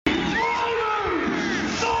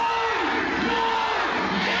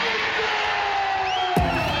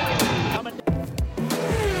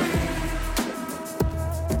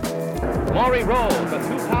Glory rolls. The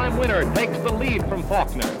two-time winner takes the lead from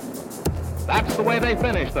Faulkner. That's the way they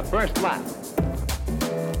finish the first lap.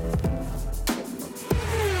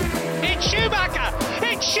 It's Schumacher!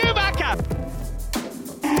 It's Schumacher!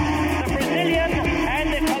 The Brazilian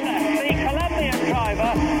and the Colombian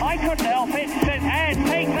driver, I couldn't help it, said, and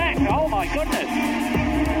take that. Oh my goodness.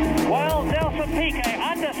 Well, Nelson Piquet,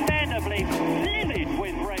 understandably livid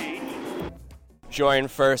with rage. Joined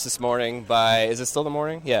first this morning by, is it still the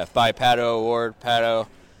morning? Yeah, by Pato O'Ward. Pato,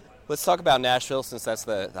 let's talk about Nashville since that's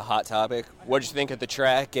the hot topic. What did you think of the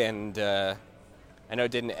track? And I know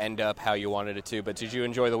it didn't end up how you wanted it to, but did you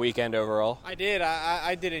enjoy the weekend overall? I did.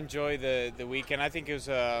 I did enjoy the weekend. I think it was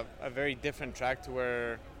a very different track to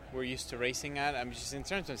where we're used to racing at. I mean, just in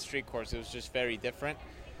terms of street course, it was just very different.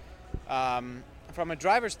 From a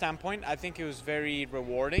driver's standpoint, I think it was very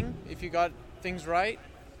rewarding if you got things right.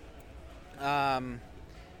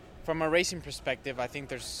 From a racing perspective, I think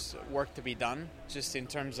there's work to be done, just in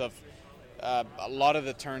terms of a lot of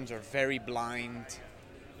the turns are very blind.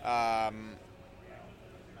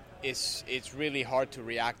 It's really hard to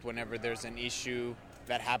react whenever there's an issue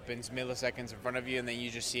that happens milliseconds in front of you, and then you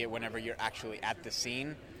just see it whenever you're actually at the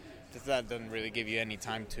scene. That doesn't really give you any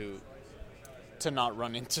time to not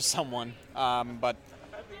run into someone. But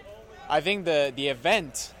I think the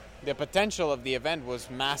event, the potential of the event was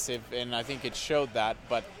massive, and I think it showed that.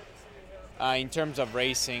 But in terms of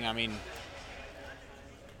racing, I mean,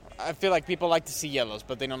 I feel like people like to see yellows,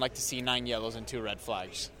 but they don't like to see 9 yellows and 2 red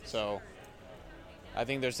flags. So I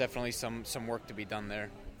think there's definitely some work to be done there.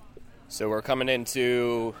 So we're coming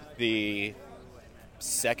into the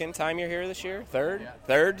second time you're here this year? Third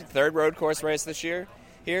road course race this year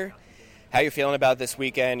here. How are you feeling about this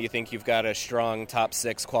weekend? You think you've got a strong top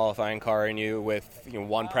 6 qualifying car in you with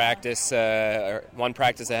one practice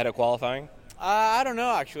ahead of qualifying? I don't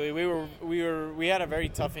know, actually. We had a very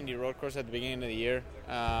tough Indy road course at the beginning of the year.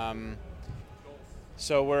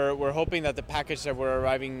 So we're hoping that the package that we're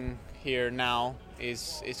arriving here now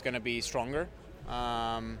is going to be stronger.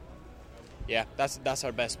 That's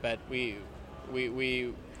our best bet. We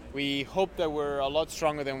hope that we're a lot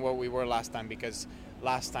stronger than what we were last time, because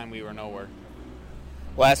last time we were nowhere.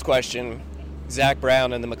 Last question. Zach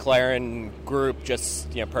Brown and the McLaren group just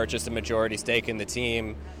purchased a majority stake in the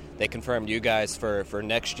team. They confirmed you guys for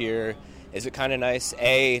next year. Is it kind of nice,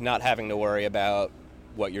 A, not having to worry about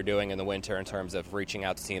what you're doing in the winter in terms of reaching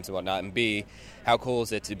out to teams and whatnot, and B, how cool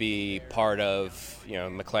is it to be part of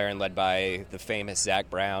McLaren led by the famous Zach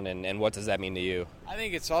Brown, and what does that mean to you? I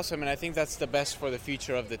think it's awesome, and I think that's the best for the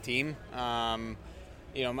future of the team.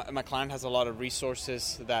 McLaren has a lot of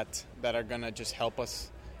resources that are going to just help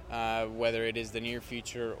us, whether it is the near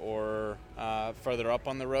future or further up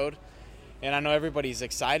on the road. And I know everybody's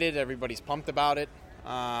excited, everybody's pumped about it.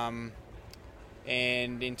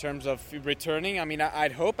 And in terms of returning, I mean,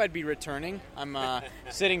 I'd hope I'd be returning. I'm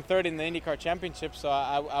sitting third in the IndyCar Championship, so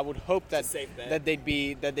I would hope that they'd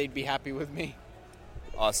be happy with me.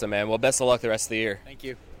 Awesome, man. Well, best of luck the rest of the year. Thank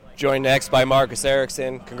you. Joined next by Marcus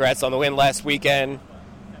Ericsson. Congrats on the win last weekend.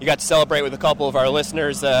 You got to celebrate with a couple of our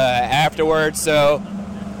listeners afterwards. So,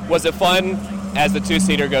 was it fun as the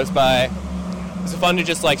two-seater goes by? Was it fun to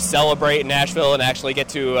just celebrate in Nashville and actually get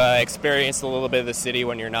to experience a little bit of the city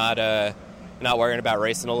when you're not worrying about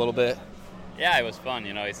racing a little bit? Yeah, it was fun.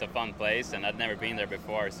 It's a fun place, and I'd never been there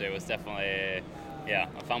before, so it was definitely a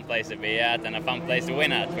fun place to be at and a fun place to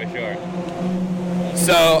win at, for sure.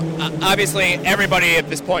 So, obviously, everybody at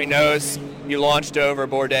this point knows you launched over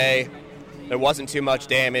Bourdais. There wasn't too much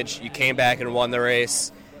damage. You came back and won the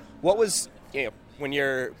race. What was, when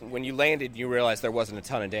you landed, you realized there wasn't a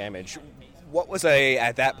ton of damage. What was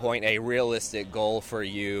at that point a realistic goal for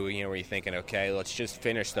you? Were you thinking, okay, let's just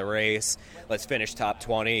finish the race, let's finish top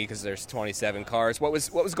 20 because there's 27 cars. What was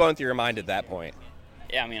going through your mind at that point?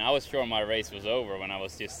 Yeah, I mean, I was sure my race was over when I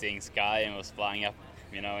was just seeing sky and was flying up,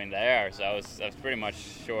 in the air. So I was pretty much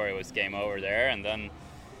sure it was game over there. And then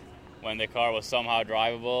when the car was somehow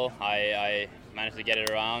drivable, I managed to get it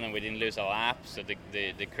around and we didn't lose a lap. So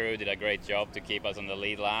the crew did a great job to keep us on the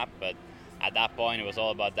lead lap, but at that point, it was all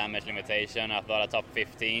about damage limitation. I thought a top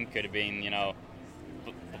 15 could have been,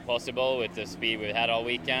 possible with the speed we had all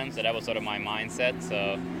weekend. So that was sort of my mindset.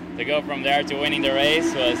 So to go from there to winning the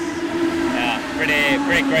race was,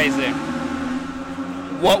 pretty crazy.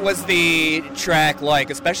 What was the track like,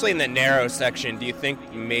 especially in the narrow section? Do you think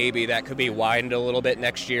maybe that could be widened a little bit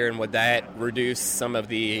next year, and would that reduce some of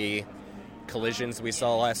the collisions we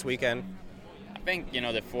saw last weekend? I think,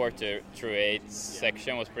 the 4 through 8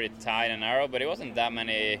 section was pretty tight and narrow, but it wasn't that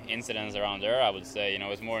many incidents around there, I would say. It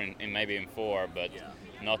was more maybe in 4, but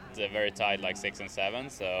not very tight like 6 and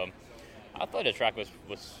 7. So I thought the track was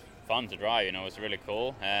fun to drive. You know, it's really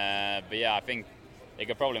cool. But yeah, I think they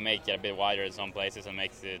could probably make it a bit wider in some places and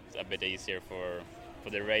makes it a bit easier for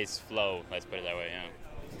the race flow. Let's put it that way. Yeah.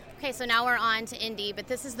 Okay, so now we're on to Indy, but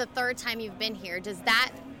this is the third time you've been here. Does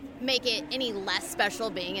that make it any less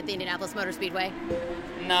special being at the Indianapolis Motor Speedway?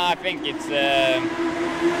 No, I think it's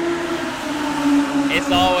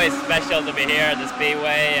always special to be here at the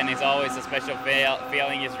Speedway, and it's always a special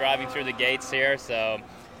feeling just driving through the gates here. So,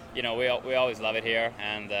 you know, we always love it here,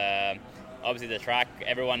 and obviously the track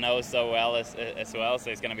everyone knows so well as well.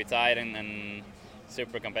 So it's going to be tight and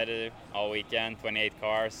super competitive all weekend. 28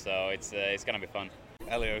 cars, so it's going to be fun.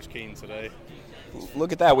 Helio's keen today.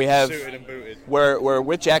 Look at that. We have suited and booted. We're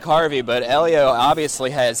with Jack Harvey, but Helio obviously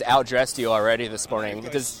has outdressed you already this morning.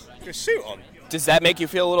 Does a suit on? Does that make you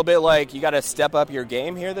feel a little bit like you got to step up your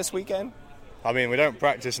game here this weekend? I mean, we don't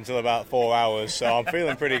practice until about 4 hours, so I'm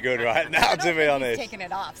feeling pretty good right now, to be honest. He's taking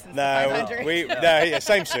it off since the 500.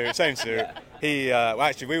 Same suit.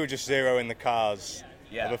 Actually, we were just zeroing the cars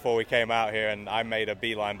before we came out here, and I made a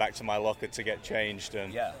beeline back to my locker to get changed,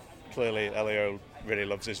 and clearly Helio really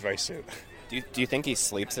loves his race suit. Do you think he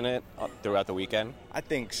sleeps in it throughout the weekend? I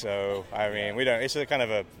think so. I mean, we don't. It's a kind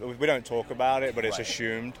of we don't talk about it, but it's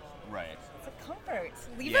assumed. Right. It's a comfort.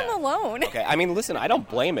 Leave him alone. Okay. I mean, listen, I don't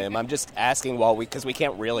blame him. I'm just asking because we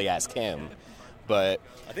can't really ask him. But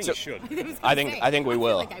I think you should. I think we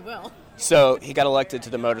will. I feel like I will. So he got elected to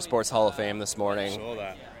the Motorsports Hall of Fame this morning. I saw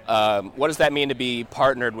that. What does that mean to be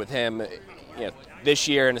partnered with him, this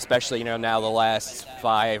year, and especially now the last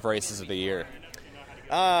 5 races of the year?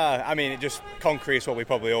 I mean, it just concretes what we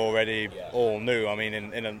probably already all knew. I mean,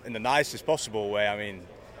 in the nicest possible way. I mean,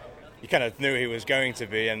 you kind of knew he was going to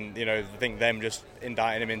be, and I think them just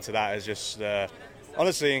indicting him into that is just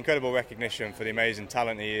honestly incredible recognition for the amazing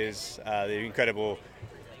talent he is, the incredible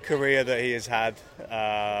career that he has had.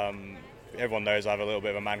 Everyone knows I have a little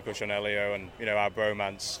bit of a man crush on Helio, and our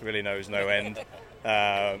bromance really knows no end.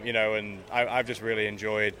 And I've just really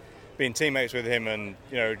enjoyed being teammates with him, and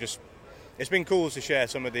just. It's been cool to share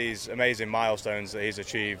some of these amazing milestones that he's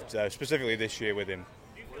achieved, specifically this year with him.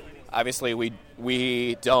 Obviously,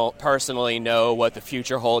 we don't personally know what the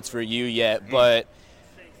future holds for you yet, but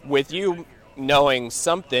with you knowing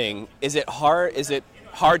something, is it hard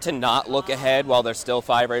to not look ahead while there's still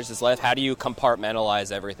 5 races left? How do you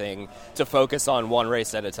compartmentalize everything to focus on one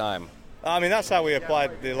race at a time? I mean, that's how we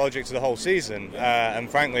applied the logic to the whole season, and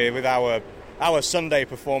frankly, with our Sunday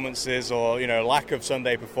performances or lack of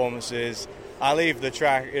Sunday performances, I leave the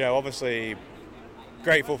track obviously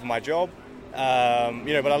grateful for my job, but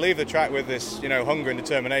I leave the track with this hunger and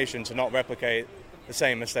determination to not replicate the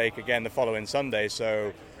same mistake again the following Sunday.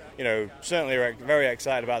 So certainly very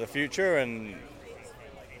excited about the future, and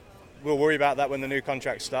we'll worry about that when the new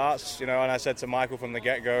contract starts. And I said to Michael from the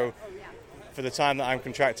get-go, for the time that I'm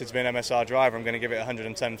contracted to be an MSR driver, I'm going to give it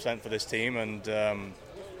 110% for this team, and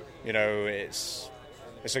it's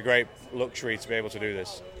a great luxury to be able to do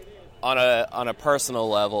this. On a personal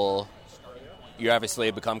level, you obviously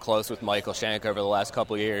have become close with Michael Shank over the last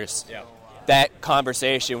couple of years. Yeah. That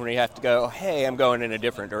conversation when you have to go, hey, I'm going in a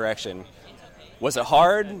different direction. Was it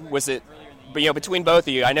hard? Was it? But between both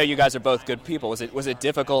of you, I know you guys are both good people. Was it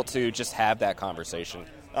difficult to just have that conversation?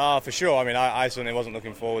 For sure. I mean, I certainly wasn't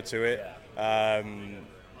looking forward to it. The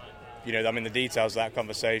details of that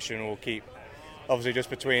conversation will keep. Obviously just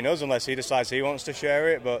between us, unless he decides he wants to share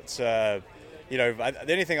it. But the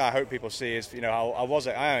only thing I hope people see is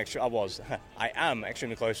I am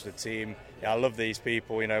extremely close to the team. I love these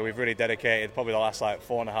people. We've really dedicated probably the last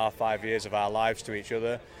 4.5, 5 years of our lives to each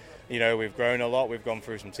other. We've grown a lot. We've gone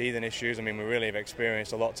through some teething issues. I mean, we really have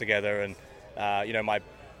experienced a lot together. And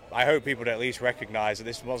I hope people to at least recognise that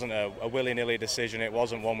this wasn't a willy-nilly decision. It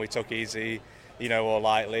wasn't one we took easy, or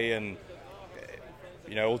lightly. And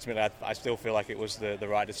ultimately, I still feel like it was the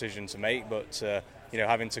right decision to make. But,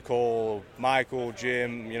 having to call Michael,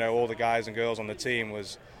 Jim, all the guys and girls on the team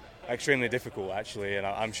was extremely difficult, actually. And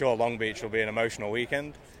I'm sure Long Beach will be an emotional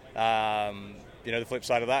weekend. The flip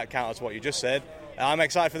side of that, counter to what you just said, I'm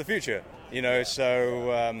excited for the future.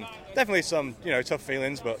 So definitely some, tough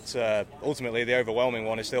feelings. But ultimately, the overwhelming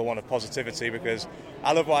one is still one of positivity, because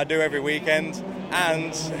I love what I do every weekend.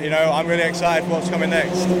 And, I'm really excited for what's coming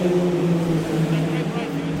next.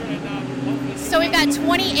 So we've got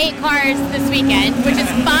 28 cars this weekend, which is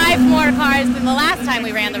 5 more cars than the last time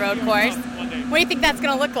we ran the road course. What do you think that's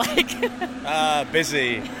going to look like?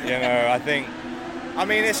 Busy, I think. I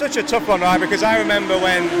mean, it's such a tough one, right? Because I remember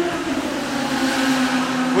when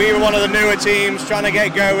we were one of the newer teams trying to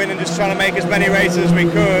get going and just trying to make as many races as we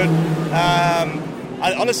could.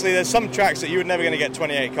 honestly, there's some tracks that you're never going to get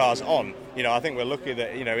 28 cars on. You know, I think we're lucky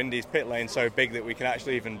that, you know, Indy's pit lane's so big that we can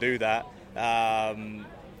actually even do that. I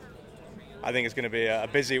think it's going to be a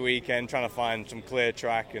busy weekend trying to find some clear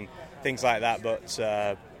track and things like that, but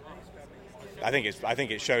I think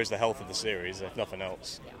it shows the health of the series, if nothing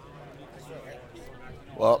else.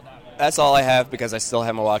 Well, that's all I have because I still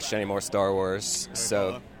haven't watched any more Star Wars.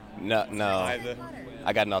 So, no, Either.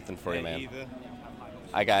 I got nothing for you, man.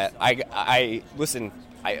 Either. Listen.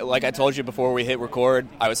 Like I told you before we hit record,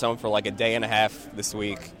 I was home for like a day and a half this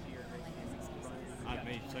week.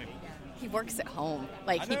 Me too. He works at home.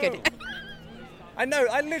 Like, he could... I know.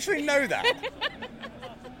 I literally know that.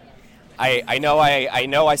 I know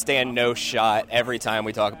I stand no shot every time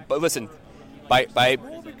we talk. But listen, by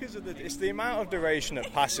more because of it's the amount of duration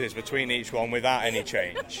that passes between each one without any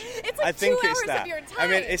change. It's like I think 2 it's hours that. of your time. I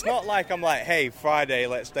mean, it's not like I'm like, hey, Friday,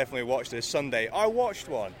 let's definitely watch this. Sunday, I watched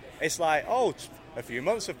one. It's like, oh, a few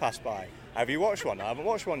months have passed by. Have you watched one? I haven't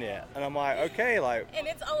watched one yet. And I'm like, okay, like... And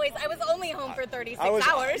it's always, I was only home for 36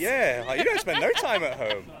 hours. Yeah, like, you don't spend no time at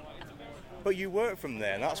home. But you work from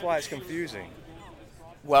there, and that's why it's confusing.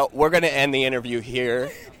 Well, we're going to end the interview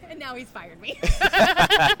here. And now he's fired me.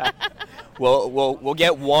 We'll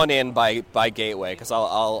get one in by Gateway, because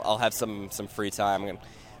I'll have some free time. And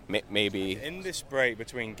maybe... In this break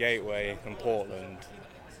between Gateway and Portland,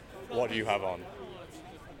 what do you have on?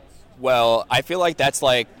 Well, I feel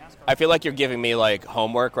like you're giving me like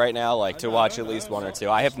homework right now, like to watch at least one or two.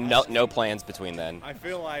 I have no plans between then. I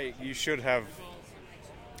feel like you should have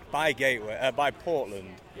by Portland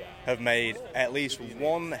have made at least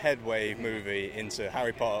one headway movie into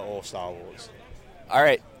Harry Potter or Star Wars. All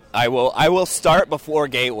right, I will start before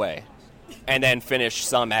Gateway, and then finish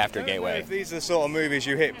some after Gateway. If these are the sort of movies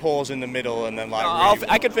you hit pause in the middle and then like.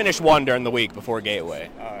 I could finish one during the week before Gateway.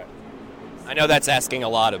 All right. I know that's asking a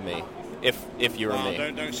lot of me, if you were me.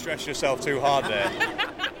 Don't stress yourself too hard there.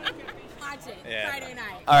 Watch it, Yeah. Friday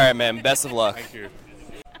night. All right, man, best of luck. Thank you.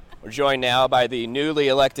 We're joined now by the newly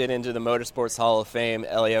elected into the Motorsports Hall of Fame,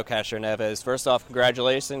 Helio Castroneves. First off,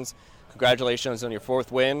 congratulations. Congratulations on your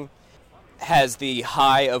 4th win. Has the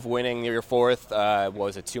high of winning your 4th,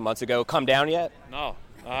 was it 2 months ago, come down yet? No,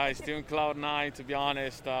 it's still in cloud 9, to be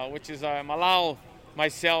honest, which is I'm allow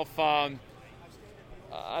myself a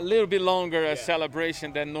little bit longer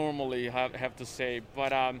celebration than normally, I have to say.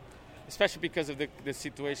 But especially because of the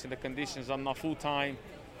situation, the conditions, I'm not full-time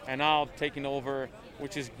and now taking over,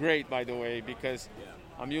 which is great, by the way, because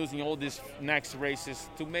I'm using all these next races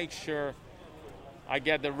to make sure I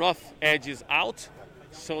get the rough edges out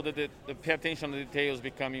so that the pay attention to the details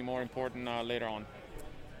becoming more important later on.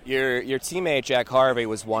 Your teammate, Jack Harvey,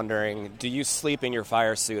 was wondering, do you sleep in your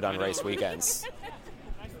fire suit on race weekends?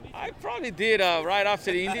 I probably did right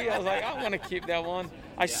after the Indy. I was like, I'm going to keep that one.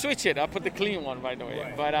 I switch it. I put the clean one, by the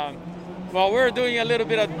way. But, well, we're doing a little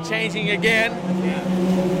bit of changing again.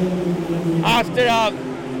 After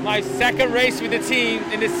my 2nd race with the team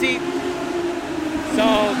in the seat.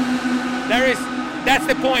 So that's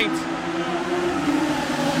the point.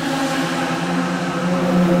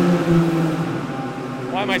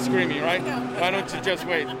 Why am I screaming, right? Why don't you just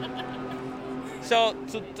wait? So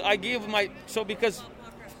because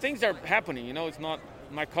things are happening, you know, it's not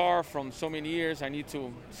my car from so many years. I need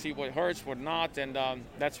to see what hurts, what not, and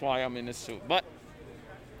that's why I'm in this suit. But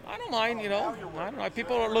I don't mind, you know. I don't know.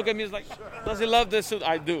 People look at me as like, does he love this suit?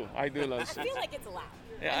 I do love the suit. I feel like it's allowed.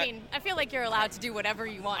 Yeah, I feel like you're allowed to do whatever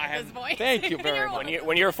you want at this point. Thank you very much.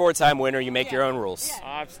 When you're a 4-time winner, you make your own rules.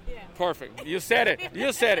 Perfect. You said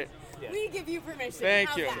it. We give you permission.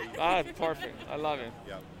 Thank you. Perfect. I love it.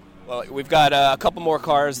 Yeah. Well, we've got a couple more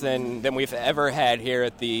cars than we've ever had here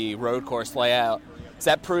at the road course layout. Does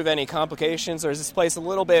that prove any complications, or is this place a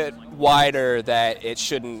little bit wider that it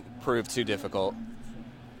shouldn't prove too difficult?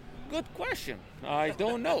 Good question. I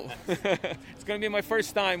don't know. It's going to be my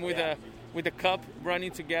first time with the Cup running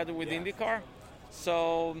together with IndyCar.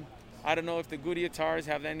 So I don't know if the Goodyear tires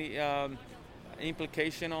have any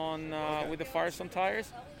implication on with the Firestone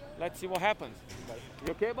tires. Let's see what happens.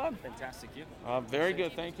 You okay, Bob? Fantastic. You? Very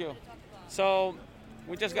good. Thank you. So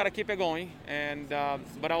we just got to keep it going, and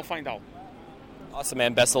but I'll find out. Awesome,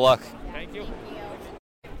 man. Best of luck. Thank you.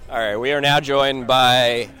 All right, we are now joined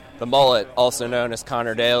by the Mullet, also known as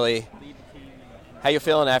Connor Daly. How you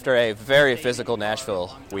feeling after a very physical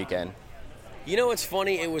Nashville weekend? You know, it's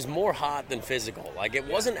funny. It was more hot than physical. Like, it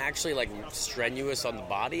wasn't actually like strenuous on the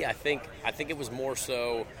body. I think it was more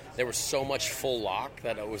so there was so much full lock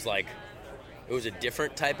that it was like it was a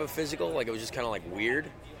different type of physical. Like, it was just kind of like weird.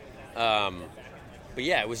 But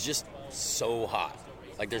yeah, it was just so hot.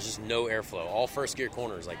 Like, there's just no airflow. All first gear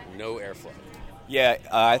corners, like no airflow. Yeah,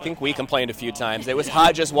 I think we complained a few times. It was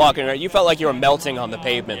hot just walking around. You felt like you were melting on the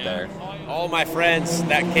pavement there. All my friends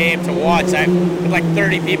that came to watch, I had like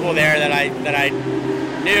 30 people there that I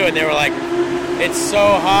knew, and they were like, "It's so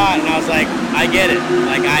hot," and I was like, "I get it.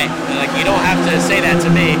 Like you don't have to say that to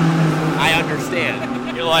me. I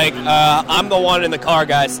understand." You're like, "I'm the one in the car,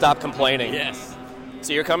 guys. Stop complaining." Yes.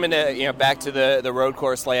 So you're coming to back to the road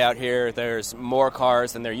course layout here. There's more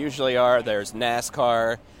cars than there usually are. There's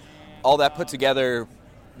NASCAR. All that put together,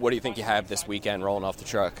 what do you think you have this weekend rolling off the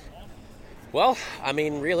truck? Well, I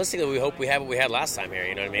mean, realistically, we hope we have what we had last time here.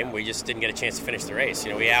 You know what I mean? We just didn't get a chance to finish the race.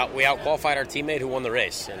 We out qualified our teammate who won the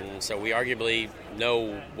race, and so we arguably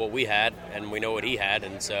know what we had and we know what he had,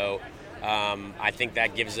 and so I think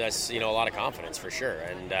that gives us a lot of confidence for sure.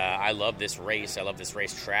 And I love this race. I love this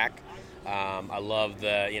racetrack. I love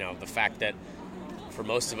the fact that for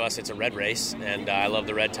most of us it's a red race, and I love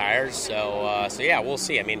the red tires. So yeah, we'll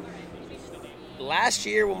see. I mean, last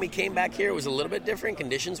year when we came back here, it was a little bit different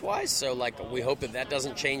conditions-wise, so we hope that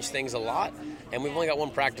doesn't change things a lot, and we've only got one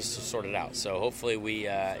practice to sort it out, so hopefully we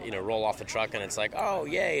roll off the truck and it's like, oh,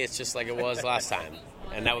 yay, it's just like it was last time,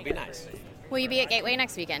 and that would be nice. Will you be at Gateway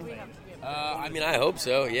next weekend? I mean, I hope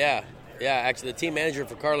so, yeah. Yeah, actually, the team manager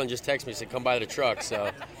for Carlin just texted me and said, come by the truck, so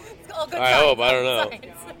I hope, I don't know.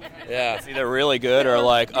 Yeah. It's either really good or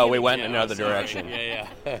we went in another direction. Yeah.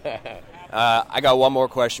 I got one more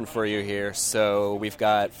question for you here. So we've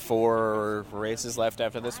got 4 races left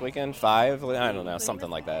after this weekend, 5? I don't know, something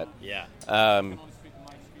like that. Yeah.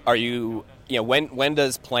 Are you, when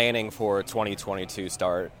does planning for 2022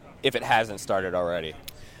 start, if it hasn't started already?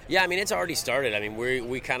 Yeah, I mean, it's already started. I mean,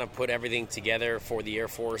 we kind of put everything together for the Air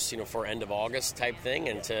Force, for end of August type thing,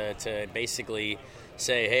 and to basically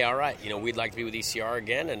say, hey, all right, we'd like to be with ECR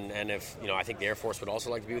again, and if, I think the Air Force would also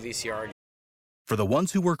like to be with ECR again. For the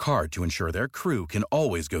ones who work hard to ensure their crew can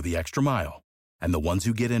always go the extra mile, and the ones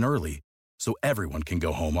who get in early so everyone can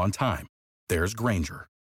go home on time, there's Grainger,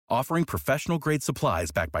 offering professional-grade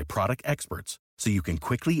supplies backed by product experts so you can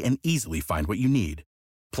quickly and easily find what you need.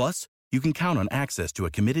 Plus, you can count on access to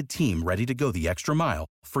a committed team ready to go the extra mile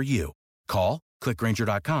for you. Call, click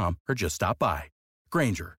Grainger.com, or just stop by.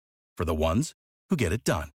 Grainger, for the ones who get it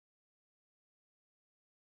done.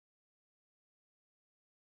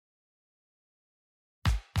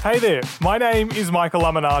 Hey there, my name is Michael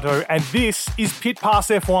Laminato, and this is Pit Pass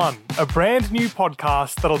F1, a brand new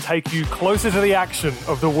podcast that'll take you closer to the action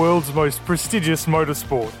of the world's most prestigious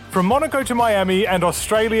motorsport. From Monaco to Miami and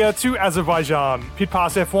Australia to Azerbaijan, Pit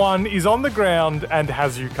Pass F1 is on the ground and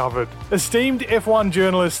has you covered. Esteemed F1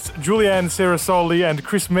 journalists Julianne Cerasoli and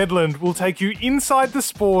Chris Medland will take you inside the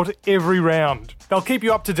sport every round. They'll keep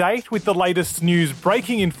you up to date with the latest news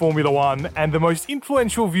breaking in Formula One and the most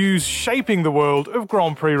influential views shaping the world of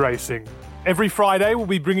Grand Prix racing. Every Friday, we'll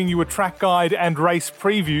be bringing you a track guide and race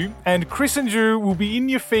preview, and Chris and Ju will be in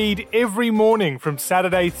your feed every morning from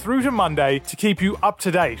Saturday through to Monday to keep you up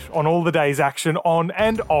to date on all the day's action on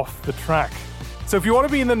and off the track. So if you want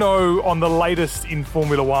to be in the know on the latest in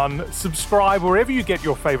Formula One, subscribe wherever you get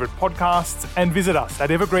your favourite podcasts and visit us at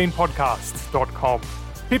evergreenpodcasts.com.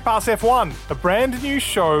 Pit Pass F1, a brand new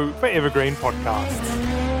show for Evergreen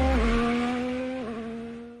Podcasts.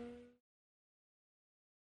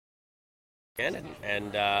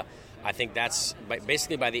 And I think that's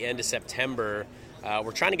basically by the end of September.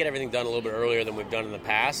 We're trying to get everything done a little bit earlier than we've done in the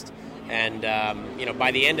past. And,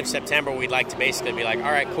 by the end of September, we'd like to basically be like,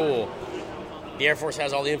 all right, cool. The Air Force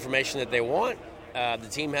has all the information that they want. The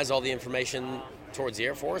team has all the information towards the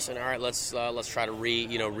Air Force. And, all right, let's try to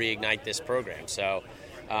reignite this program. So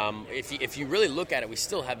if you really look at it, we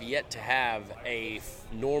still have yet to have a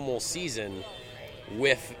normal season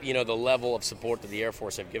with, the level of support that the Air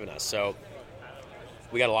Force have given us. So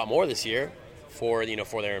we got a lot more this year for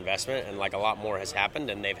their investment, and a lot more has happened,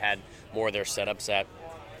 and they've had more of their setups at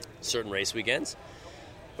certain race weekends.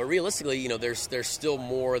 But realistically, there's still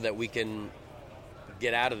more that we can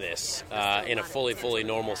get out of this in a fully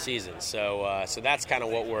normal season. So that's kind of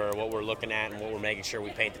what we're looking at and what we're making sure we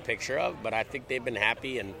paint the picture of. But I think they've been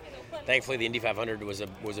happy, and thankfully the Indy 500 was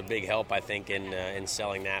a big help, I think, in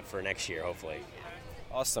selling that for next year, hopefully.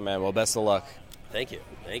 Awesome, man. Well, best of luck. Thank you.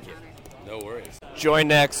 No worries. Joined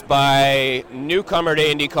next by newcomer to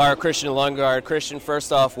IndyCar, Christian Lundgaard. Christian,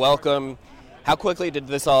 first off, welcome. How quickly did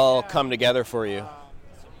this all come together for you?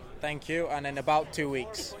 Thank you, and in about 2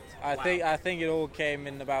 weeks. I think it all came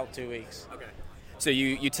in about 2 weeks. Okay. So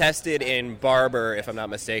you tested in Barber, if I'm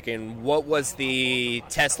not mistaken. What was the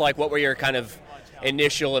test like? What were your kind of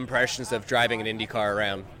initial impressions of driving an IndyCar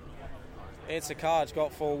around? It's a car. It's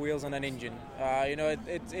got 4 wheels and an engine.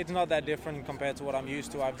 It's not that different compared to what I'm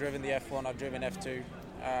used to. I've driven the F1, I've driven F2,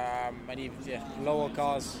 and even lower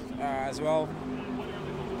cars as well.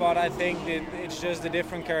 But I think it's just the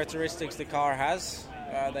different characteristics the car has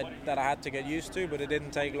that I had to get used to, but it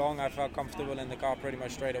didn't take long. I felt comfortable in the car pretty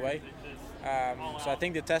much straight away. So I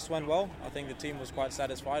think the test went well. I think the team was quite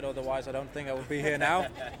satisfied. Otherwise, I don't think I would be here now.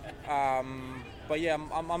 But yeah,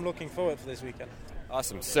 I'm looking forward to this weekend.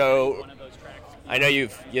 Awesome. So I know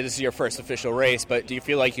this is your first official race, but do you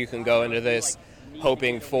feel like you can go into this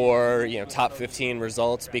hoping for top 15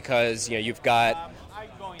 results because you've got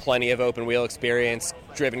plenty of open wheel experience,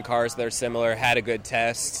 driven cars that are similar, had a good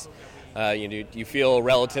test? Do you feel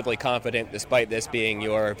relatively confident despite this being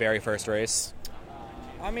your very first race?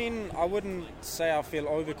 I mean, I wouldn't say I feel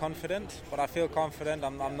overconfident, but I feel confident.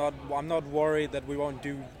 I'm not worried that we won't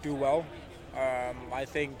do well. I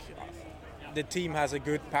think the team has a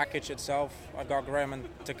good package itself. I got Graham and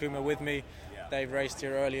Takuma with me. They've raced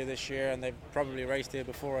here earlier this year, and they've probably raced here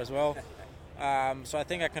before as well. So I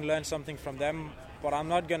think I can learn something from them. But I'm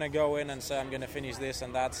not going to go in and say I'm going to finish this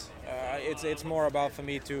and that. It's more about for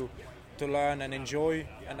me to learn and enjoy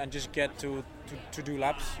and just get to do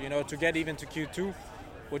laps. To get even to Q2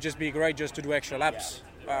 would just be great just to do extra laps.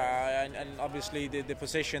 And obviously the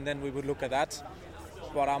position, then we would look at that.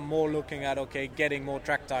 But I'm more looking at, getting more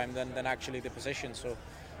track time than actually the position. So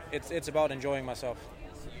it's about enjoying myself.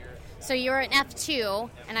 So you're an F2,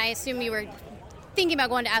 and I assume you were thinking about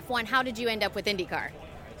going to F1. How did you end up with IndyCar?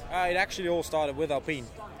 It actually all started with Alpine.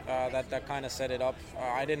 That kind of set it up.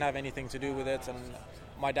 I didn't have anything to do with it, and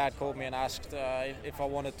my dad called me and asked if I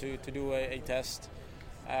wanted to do a test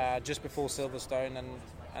just before Silverstone,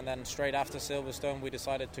 and then straight after Silverstone we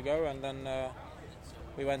decided to go, and then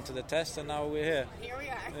we went to the test, and now we're here. Here we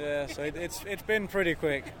are. Yeah, so it's been pretty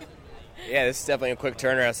quick. Yeah, this is definitely a quick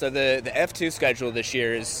turnaround. So the F2 schedule this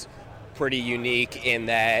year is pretty unique in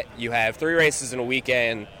that you have 3 races in a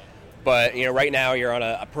weekend, but right now you're on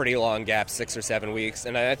a pretty long gap, 6 or 7 weeks,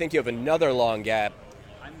 and I think you have another long gap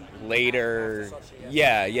later.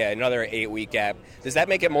 Yeah, another 8-week gap. Does that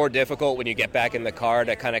make it more difficult when you get back in the car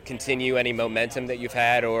to kind of continue any momentum that you've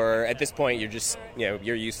had, or at this point you're just you're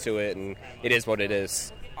used to it and it is what it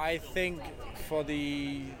is? I think for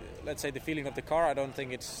the feeling of the car, I don't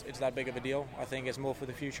think it's that big of a deal. I think it's more for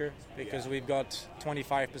the future because we've got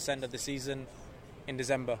 25% of the season in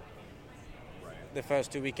December, the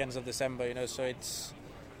first 2 weekends of December. So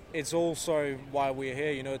it's also why we're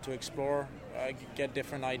here, to explore, get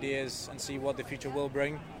different ideas and see what the future will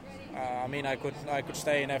bring. I mean, I could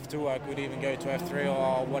stay in F2, I could even go to F3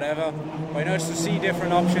 or whatever. But it's to see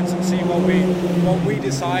different options and see what we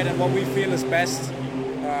decide and what we feel is best.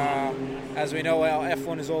 As we know,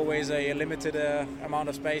 F1 is always a limited amount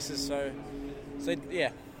of spaces, so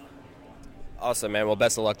yeah. Awesome, man. Well,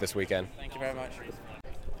 best of luck this weekend. Thank you very much.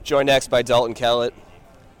 Joined next by Dalton Kellet.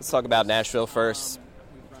 Let's talk about Nashville first.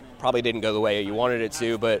 Probably didn't go the way you wanted it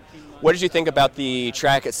to, but what did you think about the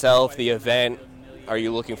track itself, the event? Are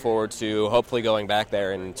you looking forward to hopefully going back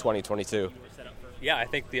there in 2022? Yeah, I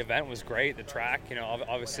think the event was great. The track,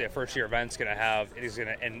 obviously a first-year event's going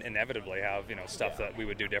to inevitably have, stuff that we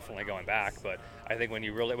would do differently going back. But I think when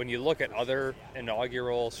you look at other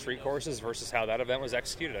inaugural street courses versus how that event was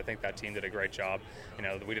executed, I think that team did a great job.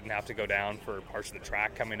 We didn't have to go down for parts of the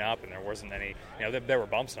track coming up, and there wasn't any, there were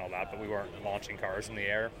bumps and all that, but we weren't launching cars in the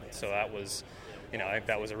air. So that was, I think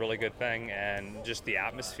that was a really good thing, and just the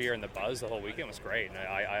atmosphere and the buzz the whole weekend was great. And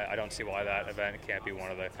I don't see why that event can't be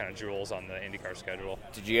one of the kind of jewels on the IndyCar schedule.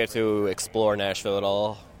 Did you get to explore Nashville at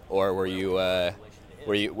all, or were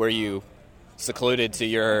you secluded to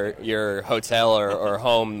your hotel or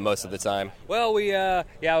home most of the time? Well,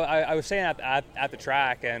 I was staying at the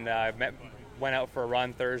track, and went out for a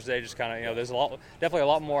run Thursday. Just kind of, there's definitely a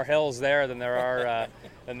lot more hills there than there are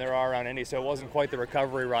around Indy. So it wasn't quite the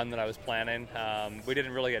recovery run that I was planning. We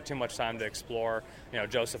didn't really get too much time to explore.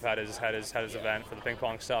 Joseph had his event for the ping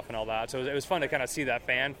pong stuff and all that. So it was fun to kind of see that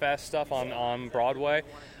fan fest stuff on Broadway.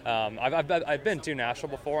 I've been to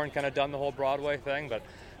Nashville before and kind of done the whole Broadway thing, but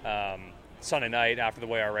Sunday night after the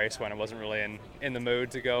way our race went, I wasn't really in the mood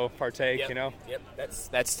to go partake. Yep,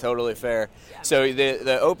 that's totally fair. So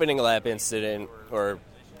the opening lap incident, or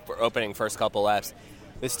for opening first couple laps,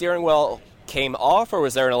 the steering wheel came off, or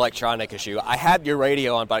was there an electronic issue? I had your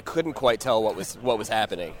radio on, but I couldn't quite tell what was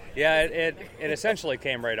happening. Yeah, it essentially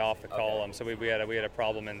came right off the column. So we had a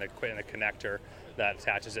problem in the connector that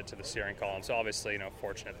attaches it to the steering column. So obviously,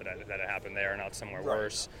 fortunate that it happened there, not somewhere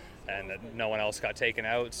worse, and that no one else got taken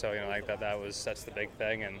out. So that's the big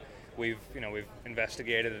thing, and we've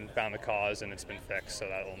investigated and found the cause, and it's been fixed. So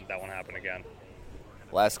that won't happen again.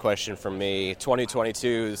 Last question from me. 2022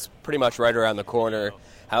 is pretty much right around the corner.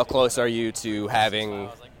 How close are you to having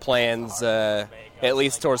plans, at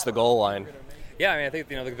least towards the goal line? Yeah, I mean, I think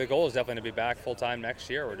the goal is definitely to be back full time next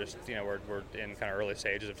year. We're just we're in kind of early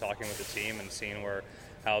stages of talking with the team and seeing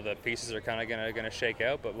how the pieces are kind of going to shake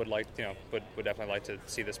out. But would definitely like to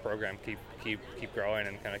see this program keep growing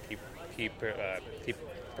and kind of keep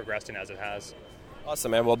progressing as it has.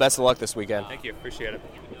 Awesome, man. Well, best of luck this weekend. Thank you. Appreciate it.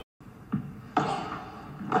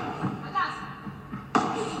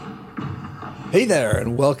 Hey there,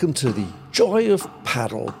 and welcome to the Joy of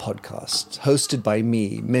Paddle podcast, hosted by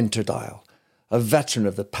me, Minter Dial, a veteran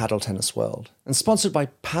of the paddle tennis world, and sponsored by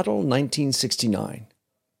Paddle 1969.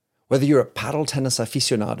 Whether you're a paddle tennis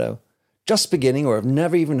aficionado, just beginning, or have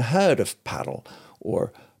never even heard of paddle,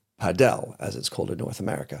 or padel, as it's called in North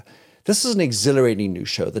America, this is an exhilarating new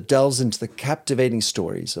show that delves into the captivating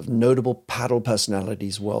stories of notable paddle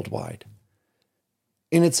personalities worldwide.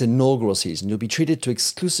 In its inaugural season, you'll be treated to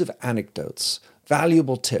exclusive anecdotes,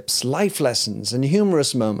 valuable tips, life lessons, and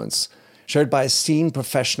humorous moments shared by esteemed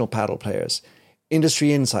professional paddle players,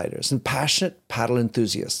 industry insiders, and passionate paddle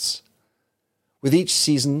enthusiasts. With each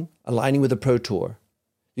season aligning with the Pro Tour,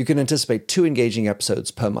 you can anticipate 2 engaging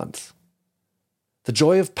episodes per month. The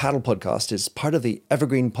Joy of Paddle podcast is part of the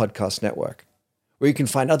Evergreen Podcast Network, where you can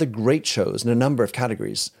find other great shows in a number of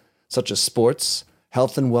categories, such as sports,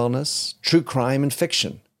 health and wellness, true crime, and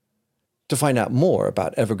fiction. To find out more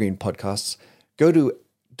about Evergreen Podcasts, go to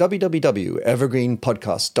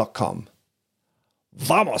www.evergreenpodcast.com.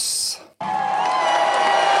 Vamos!